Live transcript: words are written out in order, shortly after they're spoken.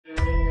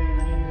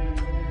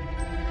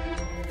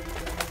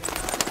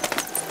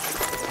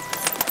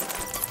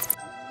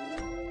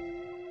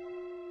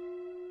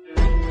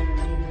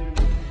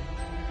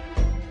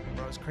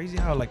crazy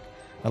how like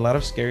a lot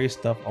of scary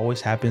stuff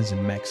always happens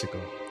in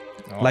Mexico.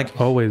 Oh. Like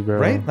Always, bro.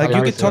 right? Like you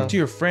lot could of talk stuff. to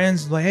your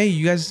friends, like, hey,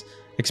 you guys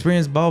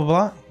experience blah blah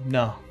blah.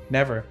 No,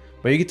 never.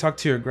 But you could talk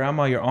to your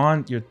grandma, your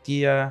aunt, your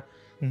tia,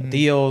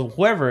 Theo,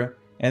 whoever,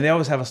 and they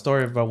always have a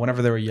story about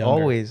whenever they were younger.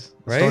 Always.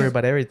 Right? Story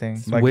about everything.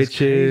 Like, it's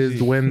Witches,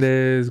 crazy.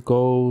 duendes,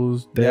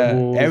 ghosts,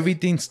 devils. Yeah,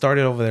 everything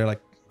started over there. Like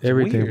it's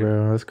Everything, weird.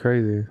 bro. That's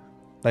crazy.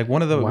 Like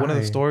one of Why?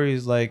 the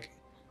stories like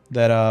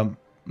that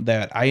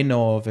I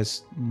know of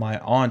is my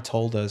aunt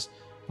told us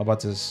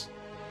about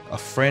a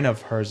friend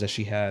of hers that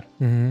she had.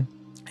 Mm-hmm.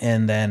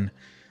 And then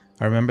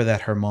I remember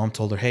that her mom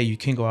told her, hey, you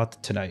can't go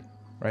out tonight,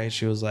 right?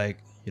 She was like,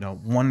 you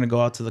know, wanting to go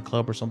out to the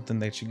club or something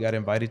that she got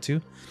invited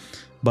to.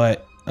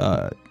 But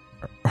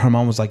her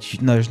mom was like,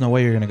 no, there's no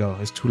way you're going to go.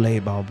 It's too late,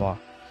 blah, blah,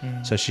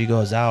 blah. So she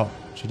goes out.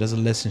 She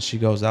doesn't listen. She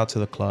goes out to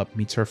the club,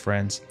 meets her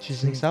friends. She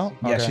sneaks out?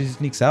 Yeah, Okay. she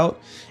sneaks out.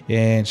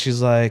 And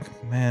she's like,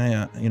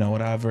 man, you know,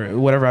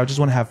 whatever. I just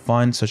want to have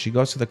fun. So she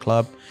goes to the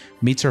club,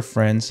 meets her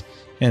friends.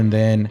 And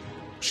then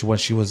when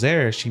she was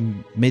there, she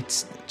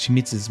meets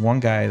this one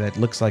guy that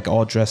looks like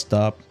all dressed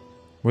up,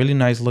 really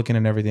nice looking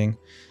and everything.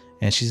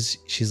 And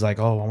she's like,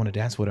 oh, I want to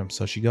dance with him.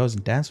 So she goes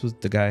and dances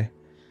with the guy,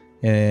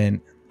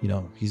 and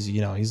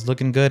he's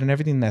looking good and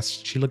everything.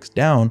 She looks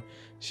down,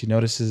 she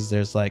notices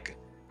there's like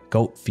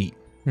goat feet,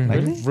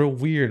 like Really? real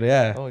weird,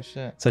 yeah. Oh,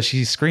 shit. So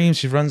she screams,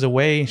 she runs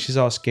away, she's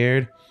all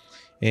scared,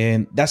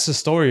 and that's the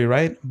story,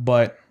 right?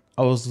 But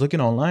I was looking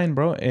online,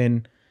 bro,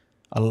 and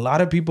a lot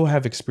of people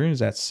have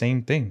experienced that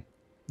same thing.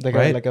 Like,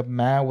 Right? like a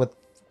man with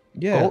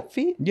Yeah, goat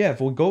feet? yeah,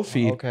 for goat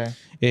feet. Okay.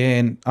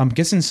 And I'm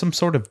guessing some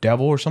sort of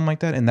devil or something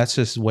like that, and that's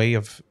just a way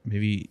of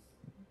maybe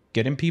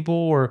getting people,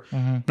 or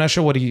I'm not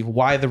sure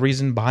why the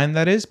reason behind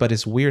that is, but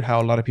it's weird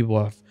how a lot of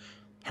people have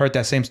heard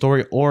that same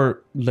story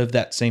or lived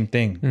that same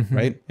thing,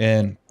 right?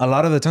 And a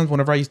lot of the times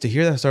whenever I used to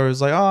hear that story,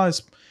 it's like, oh,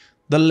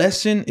 the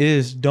lesson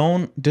is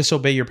don't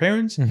disobey your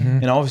parents,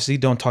 and obviously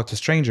don't talk to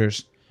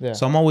strangers. Yeah.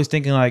 So I'm always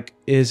thinking like,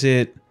 is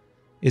it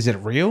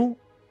real?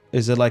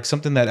 Is it like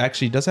something that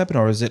actually does happen,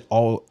 or is it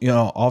all, you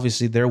know,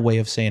 obviously their way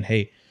of saying,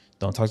 hey,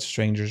 don't talk to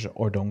strangers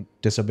or don't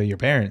disobey your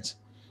parents,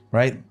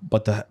 right?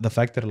 But the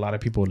fact that a lot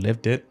of people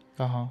lived it,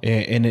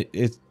 and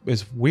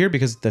it's weird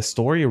because the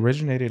story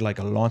originated like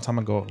a long time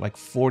ago, like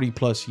 40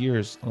 plus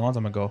years, a long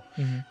time ago,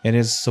 and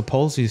it's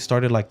supposedly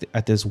started like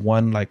at this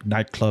one like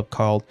nightclub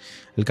called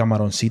El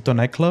Camaroncito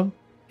nightclub,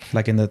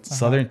 like in the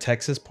southern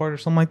Texas part or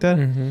something like that.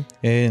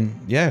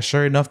 And yeah,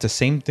 sure enough, the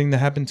same thing that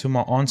happened to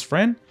my aunt's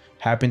friend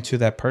happened to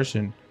that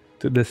person.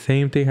 The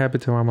same thing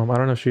happened to my mom. I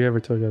don't know if she ever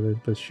told you this,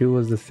 but she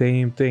was the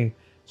same thing.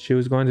 She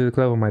was going to the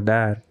club with my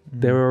dad.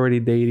 They were already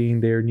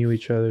dating. They knew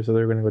each other, so they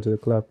were going to go to the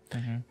club.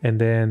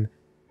 And then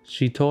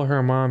she told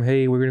her mom,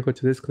 hey, we're going to go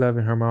to this club.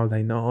 And her mom was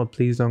like, no,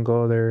 please don't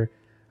go there.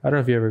 I don't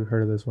know if you ever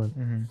heard of this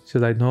one. She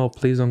was like, no,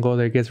 please don't go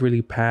there. It gets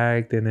really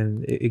packed, and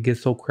then it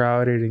gets so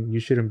crowded, and you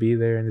shouldn't be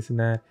there, and this and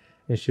that.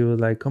 And she was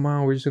like, come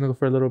on, we're just going to go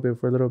for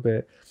a little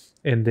bit.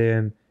 And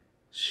then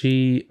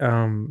she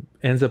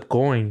ends up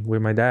going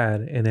with my dad,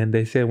 and then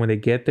they said when they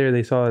get there,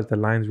 they saw that the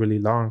line's really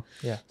long.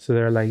 Yeah. So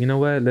they're like, you know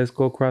what, let's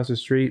go across the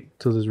street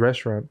to this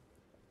restaurant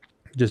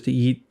just to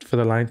eat, for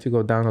the line to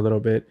go down a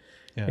little bit.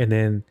 And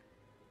then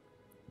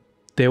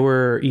they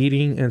were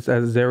eating, and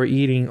as they were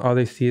eating, all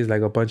they see is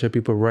like a bunch of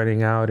people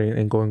running out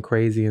and going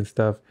crazy and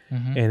stuff.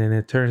 And then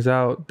it turns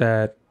out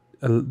that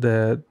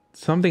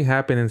something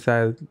happened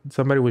inside.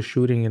 Somebody was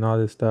shooting and all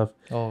this stuff.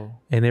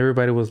 And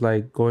everybody was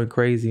like going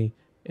crazy.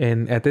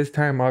 And at this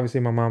time, obviously,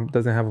 my mom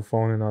doesn't have a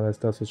phone and all that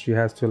stuff, so she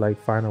has to like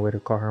find a way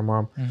to call her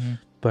mom.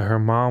 But her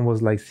mom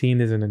was like seeing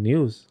this in the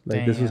news,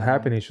 like this was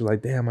happening. She was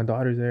like, "Damn, my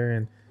daughter's there,"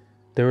 and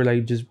they were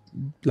like, just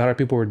a lot of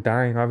people were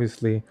dying,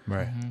 obviously.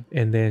 Right.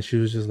 And then she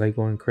was just like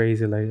going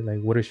crazy,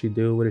 like what did she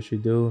do? What did she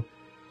do?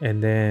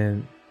 And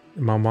then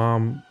my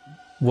mom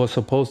was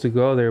supposed to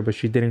go there, but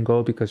she didn't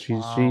go because she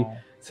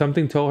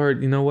something told her,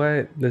 you know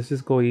what? Let's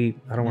just go eat.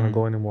 I don't want to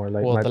go anymore.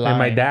 Like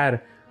my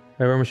dad.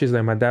 I remember she's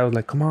like, my dad was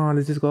like, come on,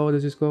 let's just go.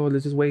 Let's just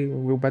wait.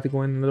 We're about to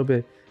go in a little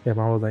bit. Yeah,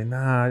 mom was like,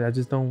 nah, I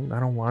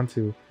don't want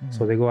to.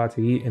 So they go out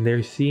to eat, and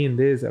they're seeing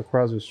this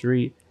across the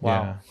street.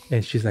 Wow.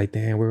 And she's like,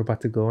 damn, we're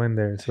about to go in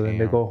there. So then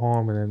they go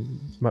home,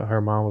 and then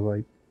her mom was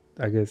like,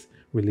 I guess,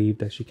 relieved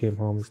that she came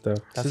home and stuff.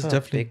 That's a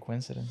definitely big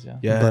coincidence, yeah.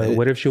 Yeah. But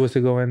what if she was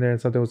to go in there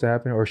and something was to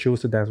happen, or she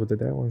was to dance with the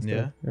dad one? Yeah.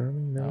 You know what I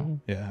mean? No.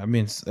 Yeah, I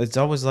mean, it's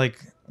always like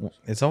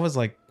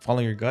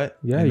following your gut.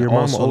 Yeah, And your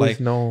mom also, always like,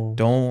 know.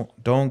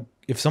 Don't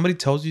if somebody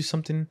tells you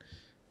something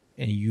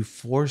and you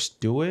force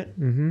do it,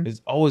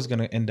 it's always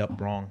gonna end up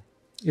wrong.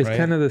 It's right?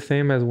 kind of the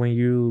same as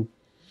when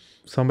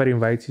somebody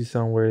invites you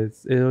somewhere.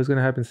 It was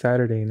gonna happen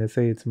Saturday, and let's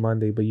say it's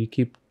Monday, but you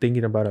keep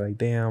thinking about it, like,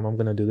 damn, I'm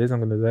gonna do this,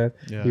 I'm gonna do that.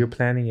 Yeah. You're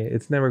planning it.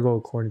 It's never go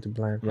according to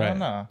plan. Right.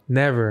 No.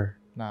 Never.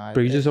 Nah.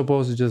 But you're just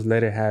supposed to just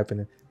let it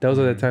happen. Those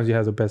are the times you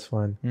have the best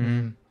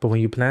fun. But when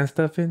you plan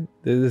stuff in,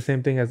 it's the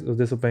same thing as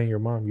disobeying your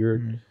mom.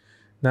 You're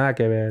not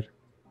que ver.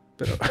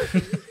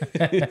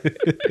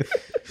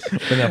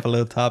 Bring up a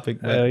little topic.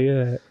 But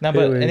Yeah. No,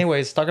 but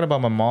anyways, talking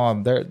about my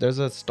mom, there's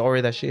a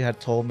story that she had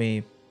told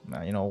me,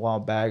 a while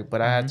back,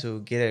 but I had to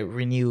get it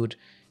renewed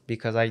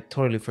because I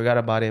totally forgot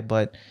about it.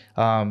 But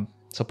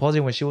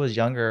supposedly when she was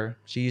younger,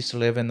 she used to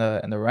live in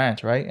the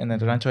ranch, right? In the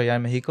rancho allá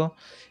in Mexico.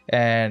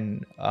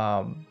 And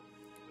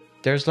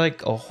there's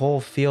like a whole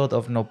field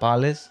of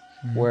nopales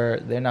where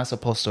they're not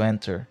supposed to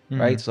enter,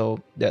 right?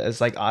 So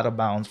it's like out of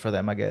bounds for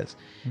them, I guess.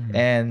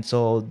 And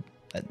so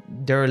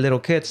they were little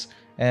kids,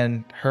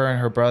 and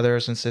her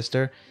brothers and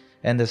sister,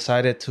 and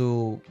decided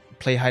to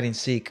play hide and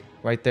seek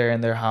right there in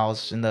their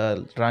house in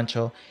the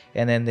rancho.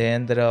 And then they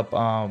ended up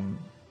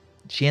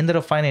she ended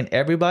up finding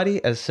everybody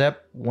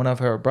except one of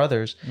her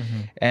brothers.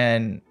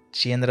 And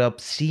she ended up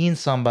seeing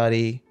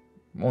somebody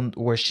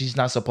where she's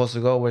not supposed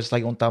to go, where it's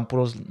like un tan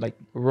puros, like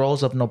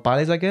rows of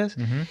nopales, I guess.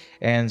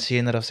 And she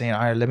ended up saying,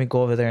 all right, let me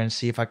go over there and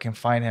see if I can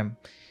find him.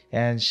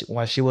 And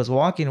while she was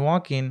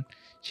walking,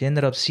 she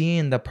ended up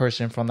seeing the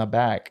person from the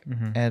back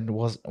and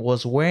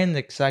was wearing the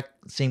exact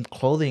same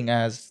clothing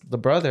as the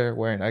brother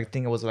wearing. I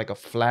think it was like a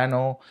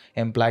flannel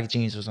and black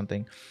jeans or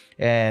something.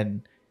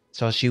 And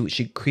so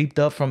she creeped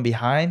up from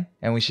behind,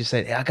 and when she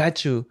said, hey, I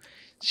got you,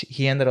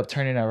 he ended up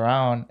turning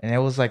around, and it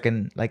was like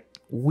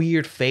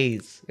weird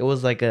face. It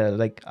was like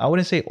I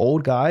wouldn't say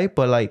old guy,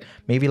 but like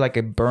maybe like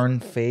a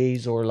burned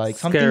face or like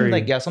something scary.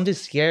 like something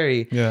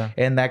scary. Yeah.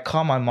 And that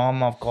caught my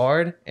mom off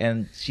guard,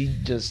 and she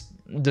just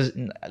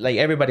like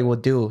everybody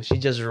would do, she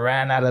just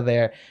ran out of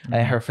there.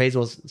 And her face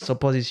was,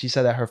 supposedly she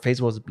said that her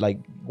face was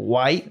like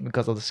white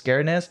because of the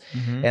scaredness.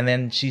 And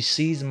then she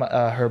sees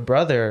her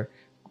brother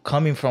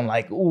coming from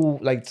like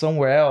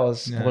somewhere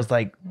else. Was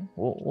like,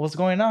 what's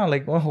going on,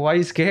 like why are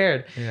you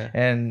scared?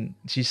 And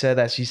she said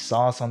that she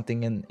saw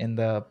something in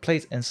the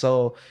place. And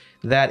so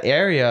that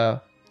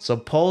area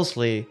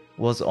supposedly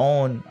was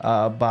owned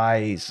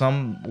by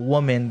some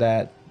woman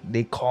that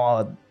they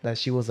called that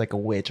she was like a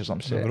witch or some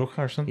shit. Bruja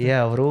or something?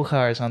 Yeah,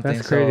 bruja or something.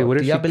 That's crazy. So, What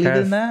if do she y'all believe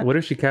in that? What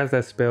if she cast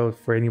that spell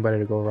for anybody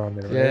to go around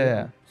there? Right?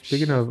 Yeah.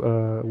 Speaking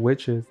of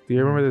witches, do you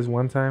remember this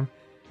one time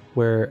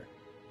where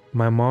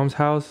my mom's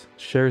house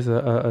shares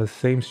a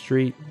same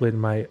street with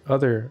my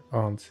other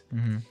aunts?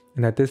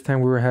 And at this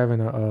time we were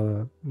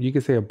having you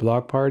could say a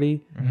block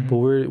party, but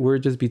we're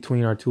just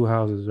between our two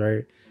houses,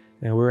 right?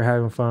 And we were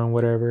having fun,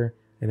 whatever.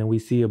 And then we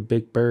see a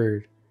big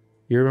bird.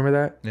 You remember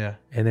that? Yeah.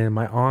 And then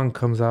my aunt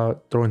comes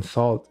out throwing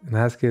salt and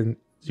asking,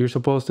 you're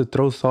supposed to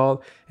throw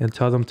salt and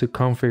tell them to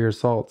come for your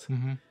salt.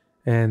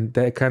 And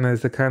that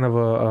is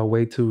a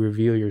way to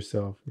reveal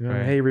yourself. You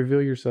know, hey,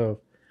 reveal yourself.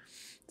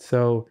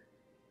 So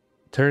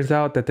turns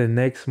out that the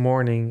next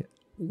morning,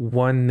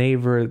 one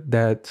neighbor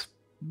that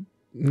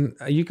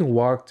you can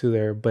walk to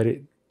there, but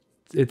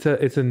it's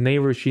a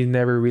neighbor she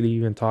never really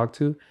even talked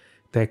to,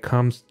 that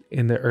comes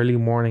in the early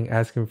morning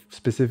asking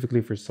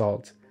specifically for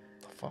salt.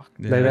 Fuck.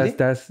 Yeah. Like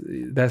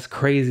that's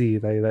crazy.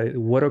 Like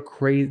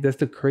that's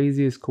the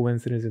craziest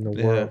coincidence in the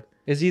world.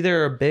 It's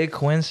either a big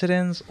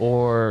coincidence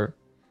or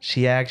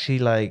she actually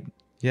like.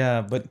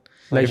 Yeah, but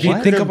Like, if you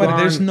what? think about it, Gone-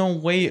 there's no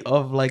way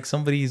of like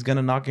somebody's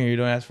gonna knock on your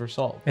door and ask for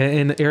salt. And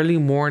in the early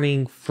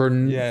morning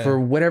for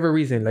whatever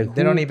reason, like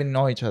They don't even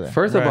know each other.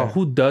 First of all,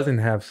 who doesn't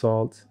have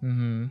salt?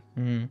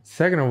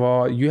 Second of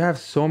all, you have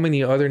so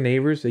many other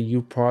neighbors that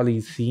you've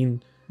probably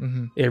seen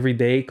every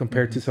day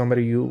compared to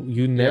somebody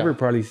you never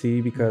probably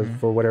see because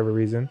for whatever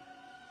reason.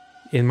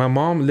 And my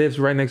mom lives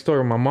right next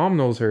door. My mom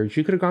knows her.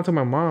 She could have gone to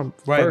my mom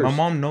first. My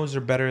mom knows her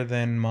better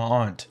than my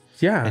aunt.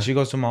 Yeah. And she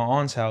goes to my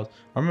aunt's house.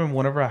 I remember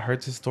whenever I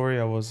heard this story,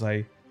 I was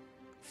like,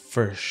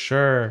 for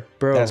sure,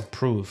 bro, that's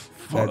proof.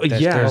 That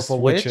yeah, there's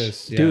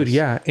witches. Dude,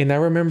 yeah. And I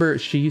remember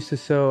she used to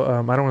sell,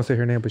 I don't want to say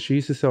her name, but she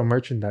used to sell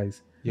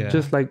merchandise. Yeah.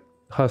 Just like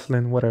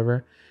hustling,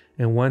 whatever.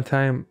 And one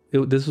time,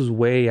 this was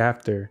way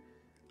after,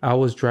 I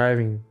was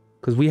driving,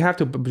 because we have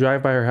to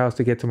drive by her house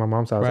to get to my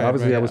mom's house.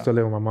 Obviously, I was still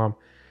living with my mom.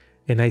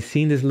 And I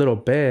seen this little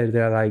bed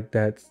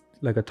that's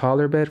like a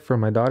taller bed for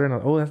my daughter. And I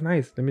was, oh, that's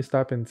nice. Let me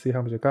stop and see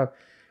how much it costs.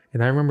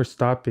 And I remember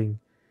stopping,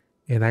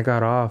 and I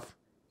got off,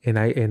 and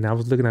I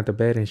was looking at the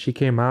bed, and she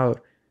came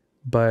out,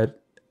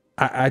 but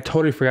I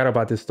totally forgot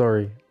about this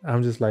story.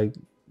 I'm just like,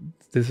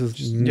 this is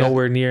just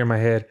nowhere near in my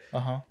head.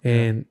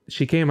 And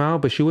she came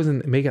out, but she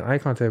wasn't making eye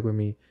contact with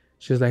me.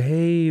 She was like,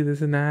 hey, this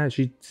and that.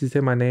 She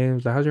said my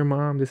name. Like, how's your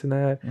mom? This and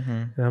that.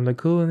 And I'm like,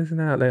 cool, and this and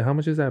that. Like, how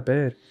much is that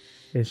bed?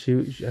 And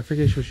I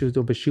forget what she was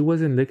doing, but she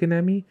wasn't looking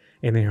at me.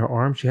 And in her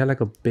arm, she had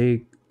like a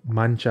big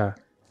mancha,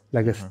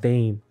 like a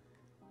stain.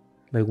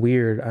 Like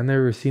weird. I've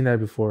never seen that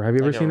before. Have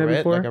you ever seen that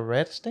before? Like a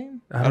red stain?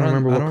 I don't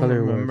remember what color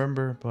it was. I don't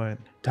remember, but...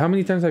 How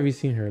many times have you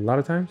seen her? A lot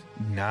of times?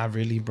 Not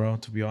really, bro,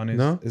 to be honest.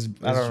 No?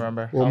 I don't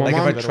remember. Well, like,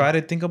 if I try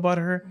to think about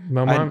her,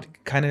 my mom, I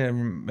kind of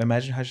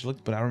imagine how she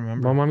looked, but I don't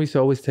remember. My mom used to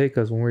always take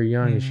us when we were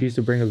young, and she used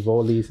to bring us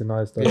Volis and all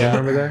that stuff. You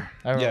remember that?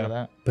 I remember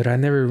that. But I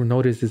never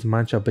noticed this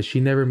mancha, but she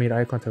never made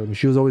eye contact with me.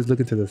 She was always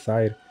looking to the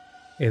side.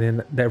 And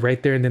then that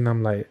right there, and then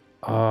I'm like,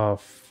 oh,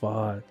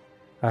 fuck.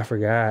 I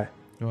forgot.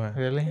 What?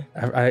 Really?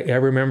 I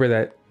remember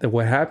that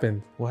what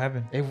happened. What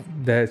happened?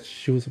 That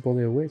she was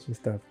supposedly a witch and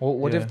stuff.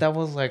 What Yeah. if that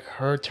was like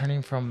her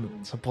turning from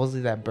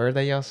supposedly that bird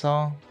that y'all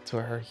saw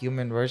to her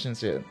human version?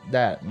 So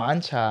that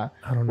mancha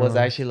I don't know. was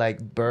actually like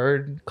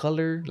bird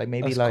color, like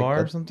maybe A like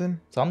scar or something?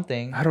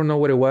 something. I don't know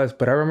what it was,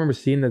 but I remember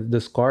seeing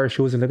the scar.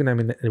 She wasn't looking at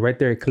me, and right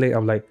there it clicked.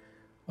 I'm like,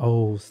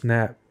 oh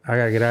snap, I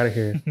gotta get out of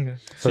here.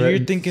 So you're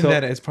thinking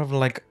that it's probably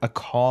like a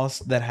cause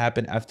that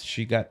happened after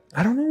she got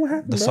I don't know what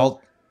happened. the bro.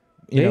 salt.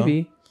 You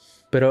Maybe. know?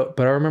 But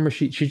I remember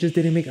she just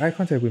didn't make eye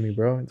contact with me,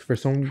 bro, for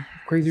some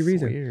crazy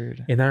reason.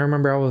 Weird. And I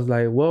remember I was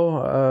like,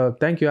 well,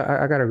 thank you,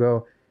 I gotta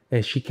go.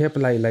 And she kept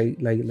like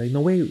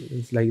no way,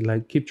 it's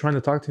like keep trying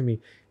to talk to me.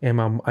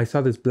 And I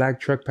saw this black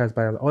truck pass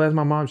by. I was like, oh, that's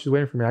my mom. She's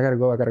waiting for me. I gotta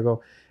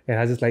go. And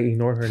I just like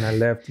ignored her and I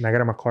left. And I got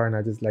in my car and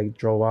I just like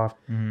drove off.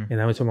 Mm-hmm.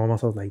 And I went to my mom.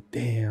 So I was like,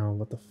 damn,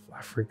 what the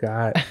I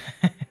forgot.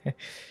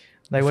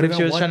 Like what if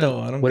she was trying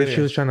to What if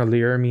she was trying to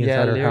lure me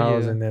inside her lure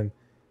house you. and then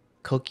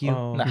cook you?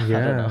 Oh, Nah, I don't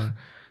know. yeah,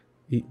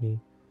 eat me?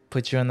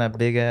 Put you on that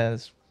big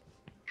ass.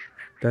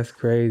 That's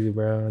crazy,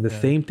 bro. The Yeah.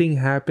 same thing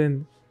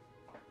happened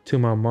to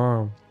my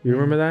mom. You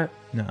remember that?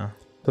 No.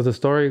 So the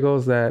story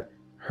goes that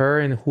her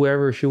and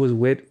whoever she was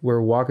with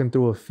were walking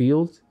through a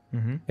field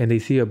Mm-hmm. and they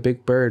see a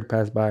big bird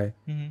pass by.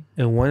 Mm-hmm.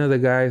 And one of the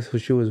guys who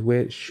she was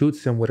with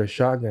shoots him with a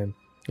shotgun.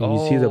 And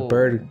you see the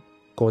bird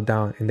go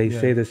down. And they Yeah.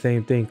 say the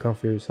same thing, come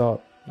for your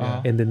salt.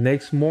 Uh-huh. And the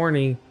next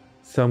morning,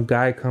 some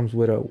guy comes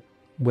with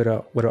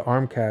a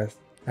arm cast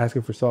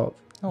asking for salt.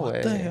 No What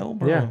way. the hell,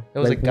 bro? Yeah. It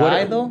was a what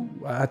guy, though?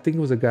 I think it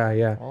was a guy,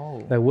 yeah.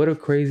 Oh. Like what a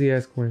crazy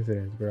ass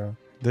coincidence, bro.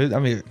 Dude, I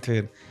mean,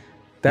 dude.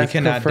 That's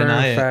cannot confirmed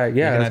deny it. fact.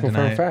 You Yeah, that's cannot deny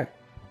confirmed it. fact.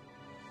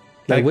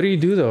 Like, Like- what do you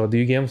do though? Do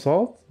you give him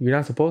salt? You're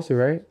not supposed to,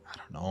 right? I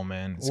don't know,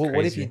 man. It's What if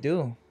crazy. you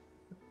do?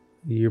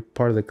 You're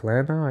part of the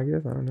clan now, I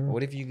guess. I don't know.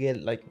 What if you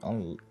get like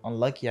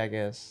unlucky? I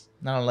guess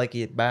not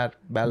unlucky, bad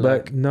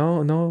luck. But no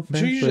I'm offense,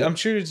 sure, but I'm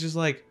sure it's just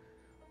like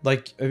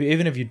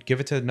even if you give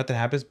it to her, nothing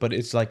happens, but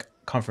it's like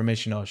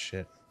confirmation. Oh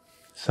shit.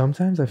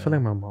 sometimes I feel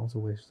like my mom's a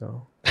witch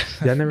though.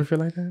 Y'all never feel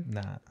like that?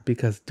 Nah.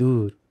 Because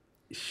dude,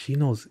 she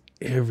knows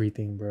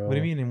everything, bro. What do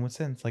you mean? In what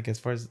sense? Like as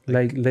far as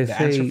Like let's the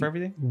say answer for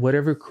everything?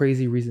 whatever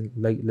crazy reason.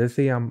 Like let's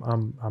say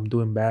I'm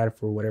doing bad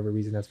for whatever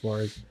reason as far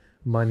as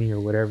money or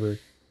whatever.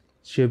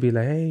 She'll be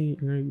like, hey,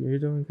 you're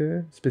doing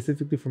good,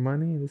 specifically for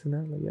money and this and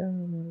that. Like,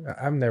 yeah,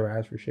 I've never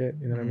asked for shit.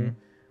 You know what I mean?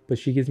 But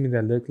she gives me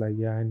that look, like,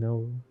 yeah, I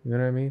know. You know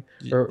what I mean?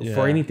 Or Yeah.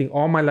 for anything,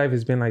 all my life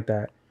has been like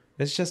that.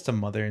 It's just a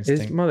mother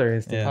instinct. It's mother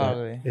instinct. Yeah. but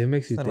Probably. It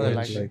makes you It's think, not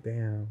like, like-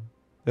 damn.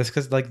 That's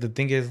because like the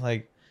thing is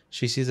like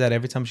she sees that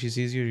every time she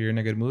sees you, you're in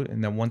a good mood,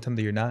 and then one time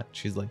that you're not,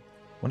 she's like,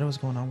 wonder what's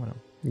going on with him.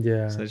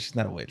 Yeah. So she's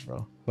not a witch,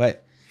 bro.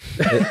 But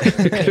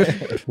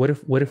What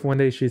if one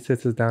day she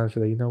sits us down and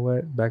she's like, you know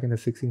what? Back in the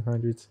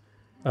 1600s,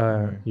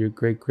 your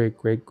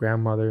great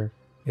grandmother,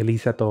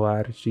 Elisa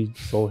Tovar, she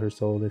sold her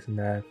soul, this and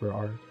that, for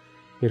art.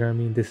 You know what I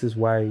mean? This is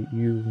why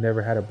you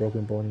never had a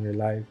broken bone in your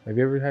life. Have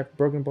you ever had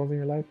broken bones in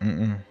your life?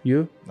 mm-mm.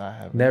 You? I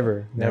haven't.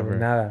 Never, Never.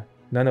 nada.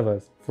 None of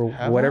us. For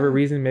Have whatever I?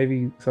 reason,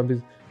 maybe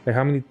something like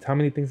how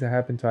many things have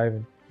happened to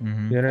Ivan?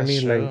 Mm-hmm. You know what I That's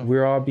mean? true. Like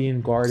we're all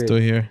being guarded. Still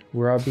here.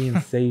 We're all being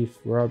safe.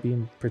 We're all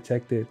being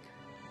protected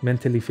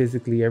mentally,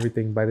 physically,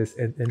 everything by this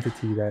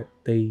entity that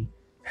they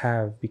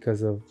have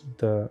because of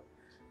the.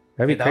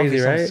 That'd be That would crazy,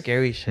 some right?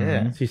 scary shit.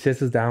 Mhm. She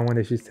sits us down one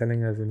day. She's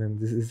telling us, and then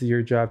this is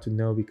your job to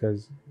know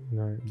because you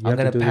know you I'm have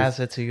gonna to do pass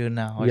this. it to you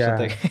now. Or Yeah,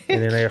 something.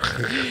 and then like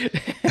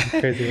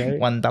crazy, right?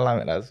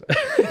 Guantálamelas.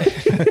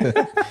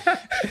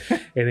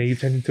 And then you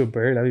turn into a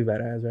bird. That'd be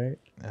badass, right?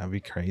 That'd be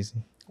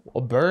crazy. A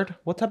bird?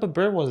 What type of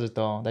bird was it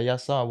though that y'all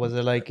saw? Was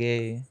it like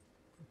a?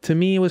 To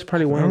me, it was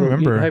probably one I of those.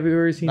 remember. Have you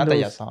ever seen Not that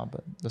y'all those? saw,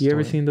 but the You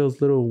ever story. seen those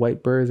little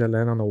white birds that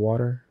land on the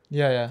water?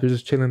 Yeah, yeah. They're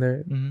just chilling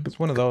there. Mhm. It's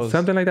one of those.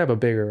 Something like that, but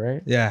bigger,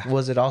 right? Yeah.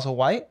 Was it also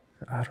white?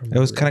 I don't know. It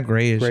was kind of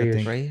grayish, I grayish.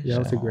 think. Grayish? Yeah, I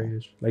would say Oh.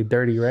 grayish, like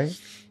dirty, right?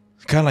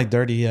 Kind of like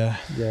dirty, yeah.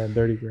 Yeah,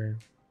 dirty gray.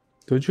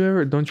 Don't you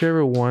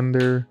ever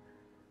wonder,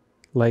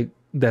 like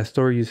that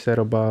story you said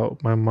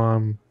about my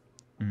mom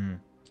Mm.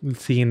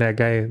 seeing that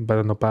guy by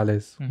the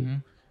nopales? Mm-hmm.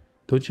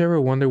 Don't you ever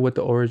wonder what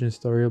the origin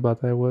story about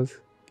that was?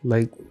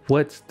 Like,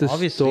 what's the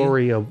Obviously.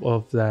 story of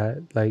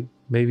that? Like,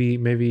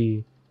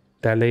 maybe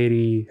that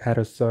lady had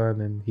a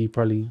son and he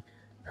probably,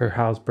 her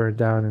house burned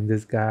down and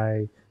this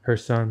guy, her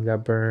son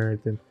got burned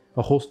and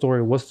a whole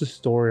story. What's the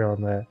story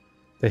on that?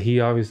 That he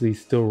obviously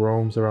still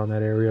roams around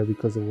that area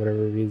because of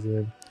whatever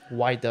reason.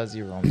 Why does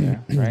he roam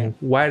there? Right.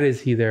 Why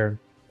is he there?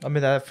 I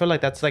mean, I feel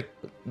like that's like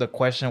the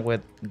question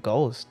with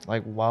ghosts.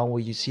 Like, why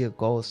would you see a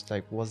ghost?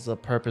 Like, what's the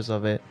purpose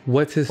of it?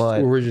 What's his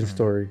But- origin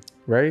story?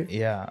 Right?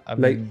 Yeah, I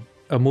Like- mean,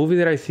 A movie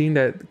that I seen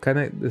that kind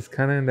of is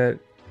kind of in that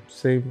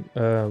same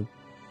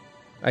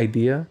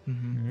idea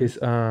mhm. is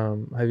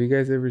have you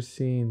guys ever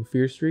seen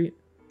Fear Street?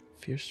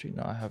 Fear Street.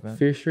 No, I haven't.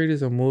 Fear Street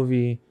is a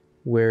movie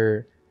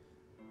where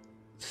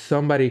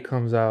somebody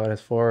comes out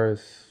as far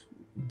as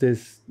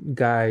this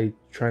guy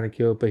trying to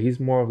kill, but he's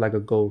more of like a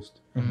ghost.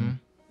 Mhm.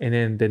 And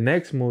then the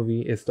next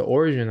movie is the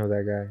origin of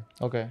that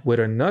guy Okay. with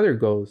another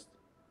ghost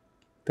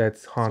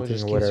that's So it haunting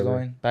just or keeps whatever.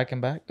 going back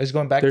and back. It's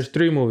going back. There's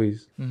 3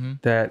 movies Mm-hmm.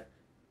 that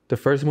the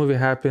first movie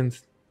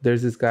happens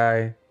there's this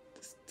guy.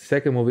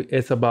 Second movie,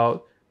 it's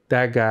about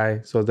that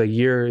guy. So the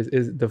year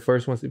is the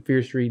first one's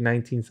Fear Street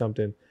 19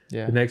 something.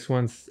 Yeah. The next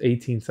one's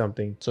 18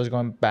 something. So it's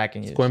going back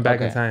in years. It's going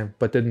back in time.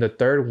 But then the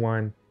third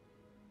one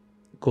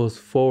goes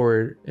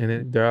forward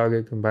and they're all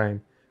get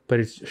combined. But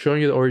it's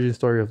showing you the origin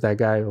story of that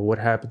guy, or what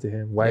happened to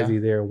him. Why is he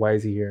there? Why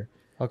is he here?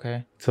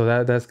 Okay. So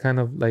that's kind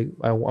of like,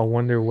 I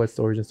wonder what's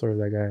the origin story of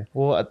that guy.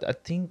 Well, I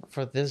think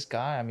for this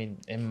guy, I mean,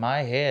 in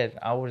my head,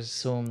 I would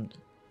assume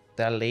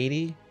that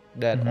lady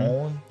that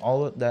owned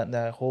all of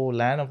that whole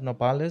land of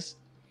Nopales.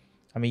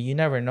 I mean, you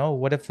never know.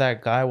 What if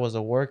that guy was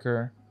a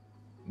worker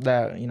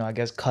that, you know, I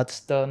guess cuts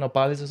the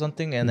nopales or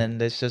something, and then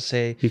let's just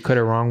say he cut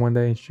it wrong one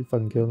day and she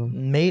fucking killed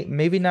him.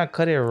 Maybe not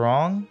cut it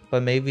wrong,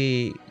 but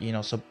maybe, you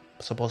know,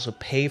 supposed to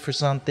pay for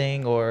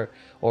something, or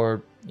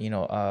you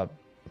know,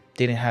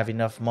 didn't have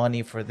enough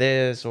money for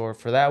this or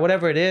for that,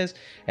 whatever it is,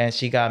 and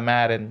she got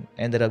mad and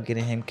ended up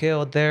getting him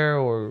killed there,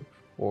 or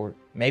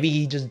maybe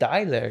he just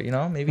died there, you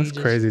know? Maybe that's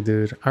crazy,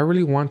 dude. I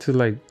really want to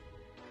like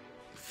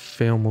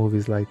film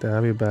movies like that.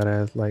 That'd be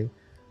badass. Like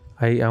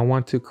I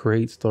want to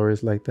create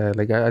stories like that.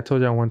 Like I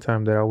told you one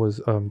time that I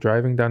was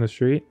driving down the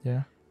street.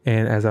 Yeah.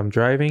 And as I'm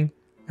driving,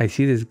 I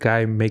see this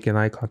guy making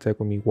eye contact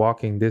with me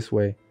walking this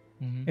way.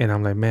 And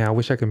I'm like, man, I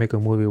wish I could make a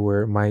movie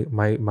where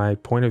my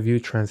point of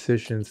view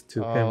transitions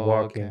to him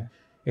walking.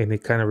 And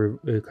it kind of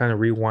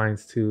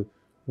rewinds to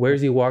where's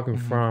he walking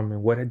from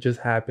and what had just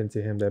happened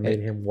to him that made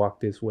him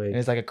walk this way. And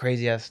it's like a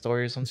crazy ass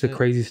story or something. It's a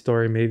crazy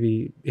story.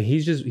 Maybe he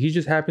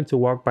just happened to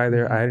walk by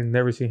there. I had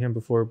never seen him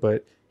before,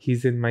 but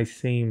he's in my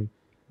same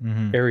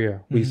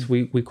area.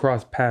 We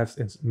crossed paths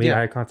and made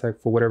eye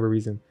contact for whatever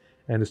reason,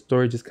 and the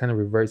story just kind of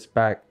reverts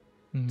back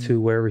to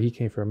wherever he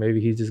came from.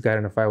 Maybe he just got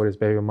in a fight with his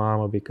baby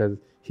mama because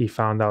he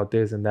found out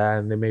this and that,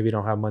 and they maybe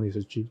don't have money,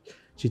 so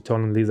she told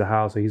him to leave the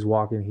house. So he's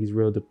walking, he's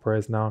real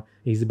depressed now.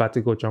 He's about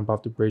to go jump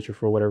off the bridge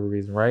for whatever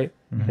reason, right?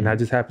 And I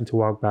just happened to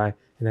walk by,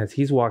 and as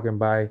he's walking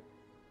by,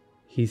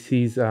 he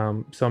sees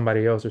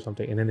somebody else or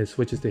something, and then it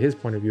switches to his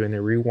point of view, and it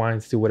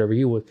rewinds to whatever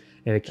he was,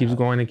 and it keeps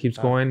going and keeps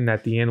going, and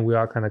at the end we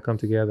all kind of come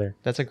together.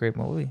 That's a great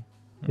movie.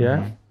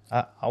 Yeah.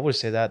 I would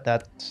say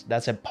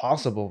that's a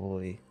possible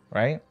movie,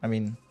 right? I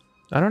mean,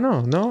 I don't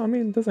know. No, I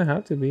mean, it doesn't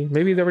have to be.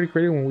 Maybe they already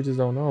created one, we just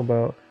don't know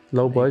about.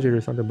 Low budget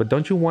or something. But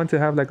don't you want to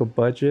have like a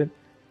budget,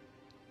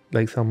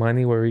 like some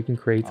money where you can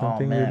create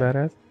something really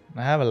badass?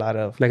 I have a lot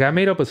of, like, I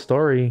made up a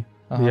story.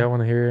 Do y'all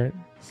want to hear it?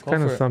 It's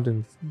kind of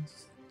something,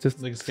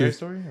 just like a scary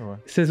story or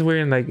what? Since we're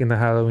in the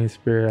Halloween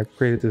spirit, I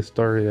created this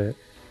story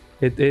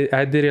that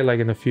I did it like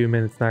in a few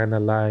minutes, not gonna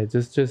lie.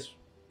 Just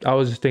I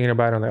was just thinking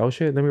about it. I'm like, oh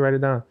shit, let me write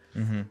it down.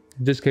 It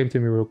just came to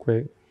me real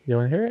quick. You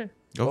want to hear it?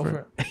 Go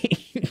for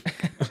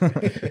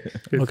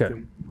it.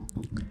 Okay.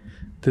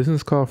 This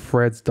one's called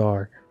Fred's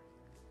Dog.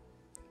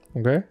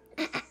 Okay.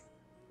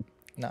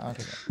 No,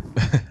 okay.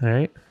 All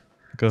right.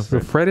 So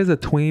Fred is a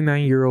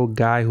 29-year-old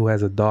guy who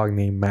has a dog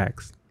named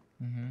Max.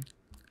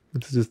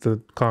 It's just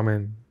a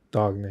common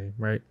dog name,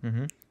 right?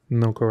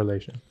 No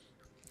correlation.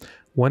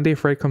 One day,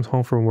 Fred comes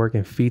home from work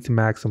and feeds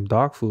Max some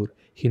dog food.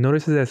 He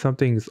notices that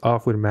something is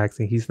off with Max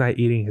and he's not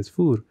eating his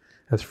food.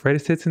 As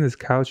Fred sits in his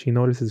couch, he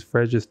notices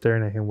Fred just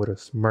staring at him with a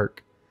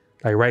smirk.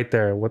 Like right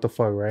there. What the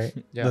fuck, right?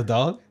 The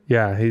dog?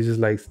 Yeah, he's just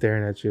like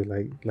staring at you,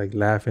 like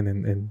laughing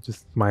and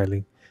just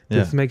smiling.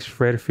 This makes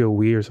Fred feel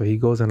weird, so he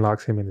goes and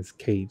locks him in his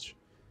cage.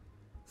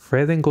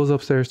 Fred then goes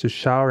upstairs to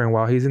shower, and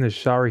while he's in the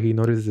shower, he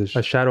notices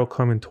a shadow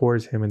coming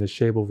towards him in the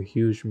shape of a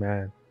huge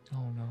man. Oh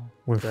no.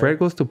 When Fred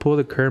goes to pull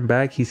the curtain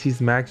back, he sees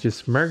Max just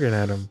smirking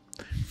at him.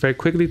 Fred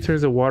quickly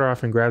turns the water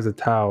off and grabs a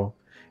towel.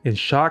 In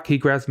shock, he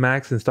grabs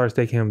Max and starts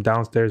taking him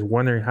downstairs,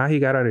 wondering how he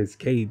got out of his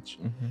cage.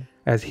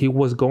 As he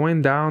was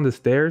going down the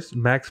stairs,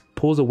 Max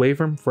pulls away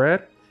from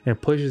Fred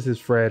and pushes his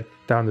Fred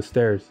down the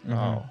stairs.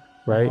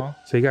 Right?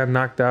 So he got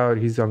knocked out.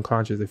 He's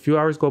unconscious. A few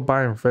hours go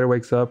by and Fred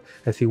wakes up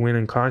as he went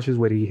unconscious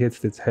when he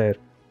hits its head.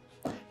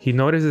 He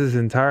notices his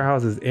entire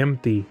house is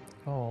empty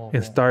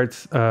and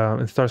starts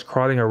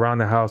crawling around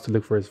the house to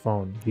look for his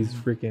phone. He's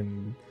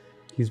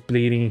he's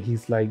bleeding.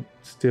 He's like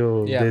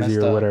still dizzy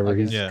or whatever.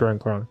 He's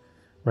drunk, crawling,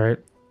 right?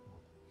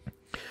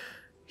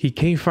 He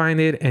can't find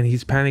it and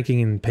he's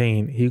panicking in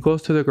pain. He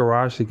goes to the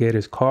garage to get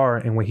his car,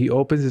 and when he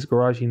opens his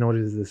garage, he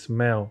notices the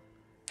smell.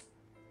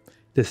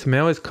 The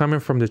smell is coming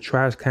from the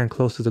trash can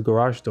close to the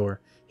garage door.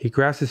 He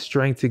grabs his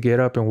strength to get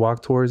up and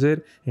walk towards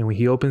it, and when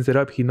he opens it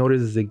up, he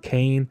notices a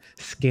cane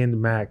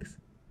skinned Max.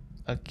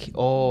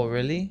 Oh,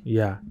 really?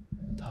 Yeah.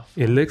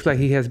 It looks like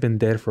he has been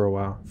dead for a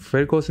while.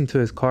 Fred goes into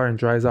his car and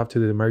drives off to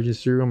the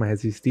emergency room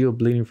as he's still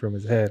bleeding from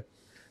his head.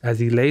 As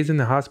he lays in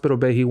the hospital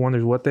bed, he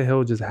wonders what the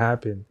hell just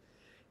happened.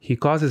 He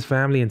calls his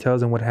family and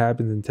tells them what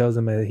happened and tells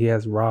them that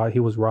he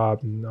was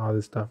robbed and all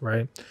this stuff,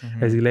 right?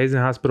 As he lays in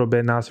the hospital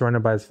bed, now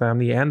surrounded by his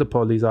family and the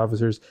police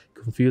officers,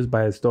 confused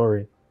by his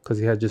story because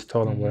he had just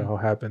told them what all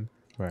happened,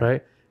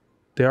 right?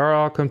 They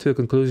all come to the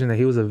conclusion that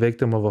he was a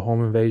victim of a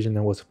home invasion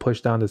and was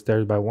pushed down the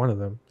stairs by one of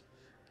them.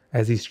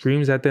 As he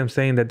screams at them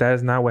saying that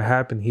is not what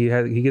happened, he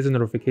gets a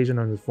notification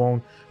on his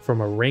phone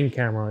from a Ring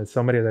camera and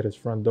somebody at his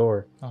front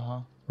door,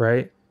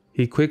 right?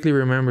 He quickly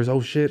remembers,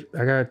 oh shit,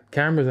 I got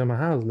cameras in my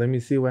house. Let me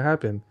see what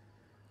happened.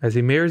 As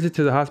he mirrors it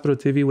to the hospital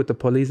TV with the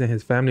police and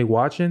his family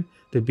watching,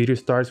 the beater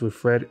starts with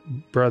Fred's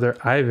brother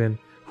Ivan,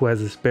 who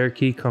has a spare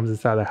key, comes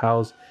inside the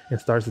house and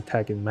starts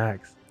attacking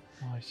Max.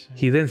 Oh, shit.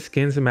 He then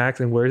skins Max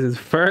and wears his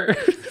fur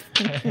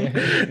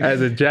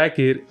as a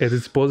jacket and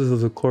disposes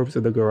of the corpse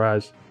in the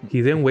garage.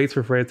 He then waits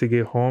for Fred to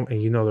get home,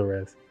 and you know the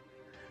rest.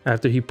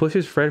 After he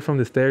pushes Fred from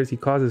the stairs, he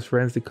calls his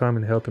friends to come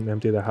and help him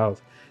empty the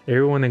house.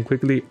 Everyone then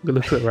quickly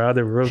looks around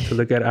the room to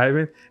look at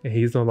Ivan, and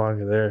he's no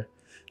longer there.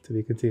 To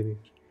be continued.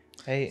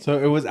 Hey,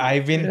 So it was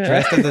Ivan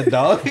dressed as a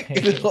dog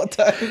the whole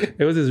time.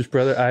 It was his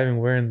brother Ivan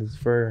wearing his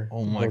fur.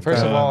 Oh my god!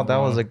 first of all, that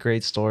was a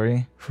great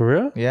story. For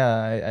real? Yeah,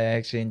 I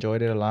actually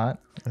enjoyed it a lot.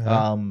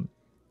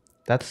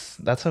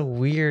 That's a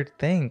weird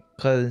thing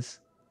because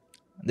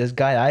this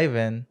guy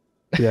Ivan.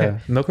 Yeah,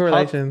 no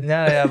correlation.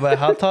 Yeah, but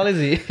how tall is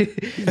he?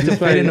 To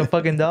fit in a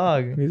fucking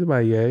dog. He's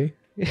about yay.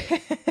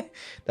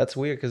 That's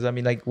weird because I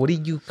mean, like, what do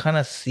you kind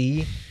of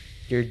see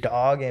your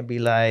dog and be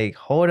like,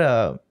 hold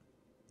up?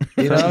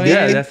 You know what I mean?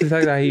 Yeah, that's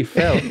exactly how he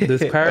felt.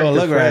 This character,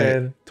 look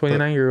Fred,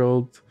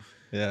 29-year-old,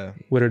 Yeah,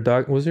 with her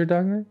dog. What's your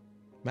dog name?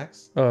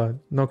 Max.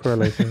 No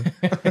correlation.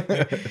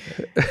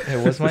 Hey,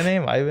 what's my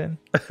name? Ivan.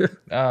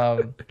 But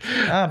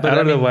I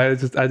don't know why. I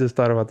just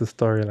thought about the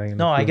story. Like,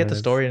 No, I get the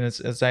story, and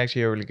it's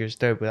actually a really good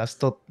story. But I'm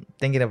still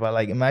thinking about,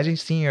 like, imagine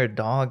seeing your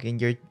dog and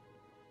you're.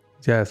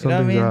 Yeah, something's You know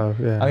what I mean? off.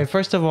 Yeah. I mean,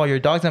 first of all, your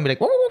dog's gonna be like,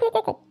 "Whoa, whoa, whoa,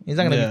 whoa, whoa." He's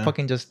not gonna Yeah. be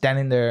fucking just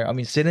standing there. I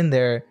mean, sitting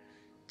there,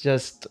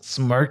 just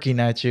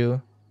smirking at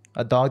you.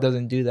 A dog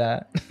doesn't do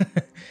that.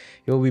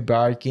 He'll be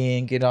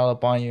barking, get all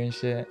up on you and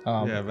shit.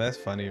 Yeah, that's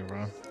funny, bro.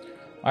 All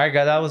right,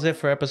 guys, that was it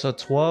for episode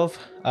 12.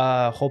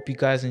 Hope you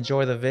guys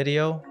enjoy the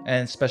video.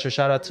 And special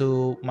shout out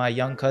to my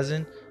young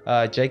cousin,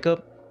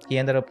 Jacob. He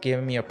ended up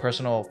giving me a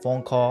personal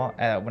phone call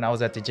when I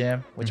was at the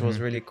gym, which was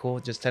really cool.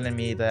 Just telling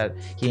me that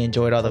he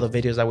enjoyed all the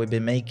videos that we've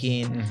been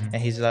making,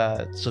 and he's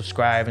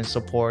subscribe and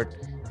support.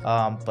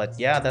 But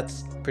yeah,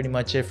 that's pretty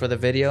much it for the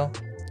video.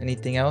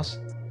 Anything else?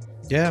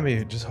 Yeah, I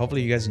mean, just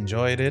hopefully you guys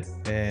enjoyed it,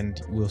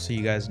 and we'll see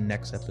you guys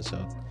next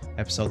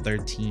episode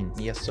 13.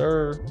 Yes,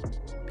 sir.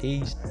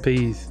 Peace.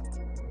 Peace.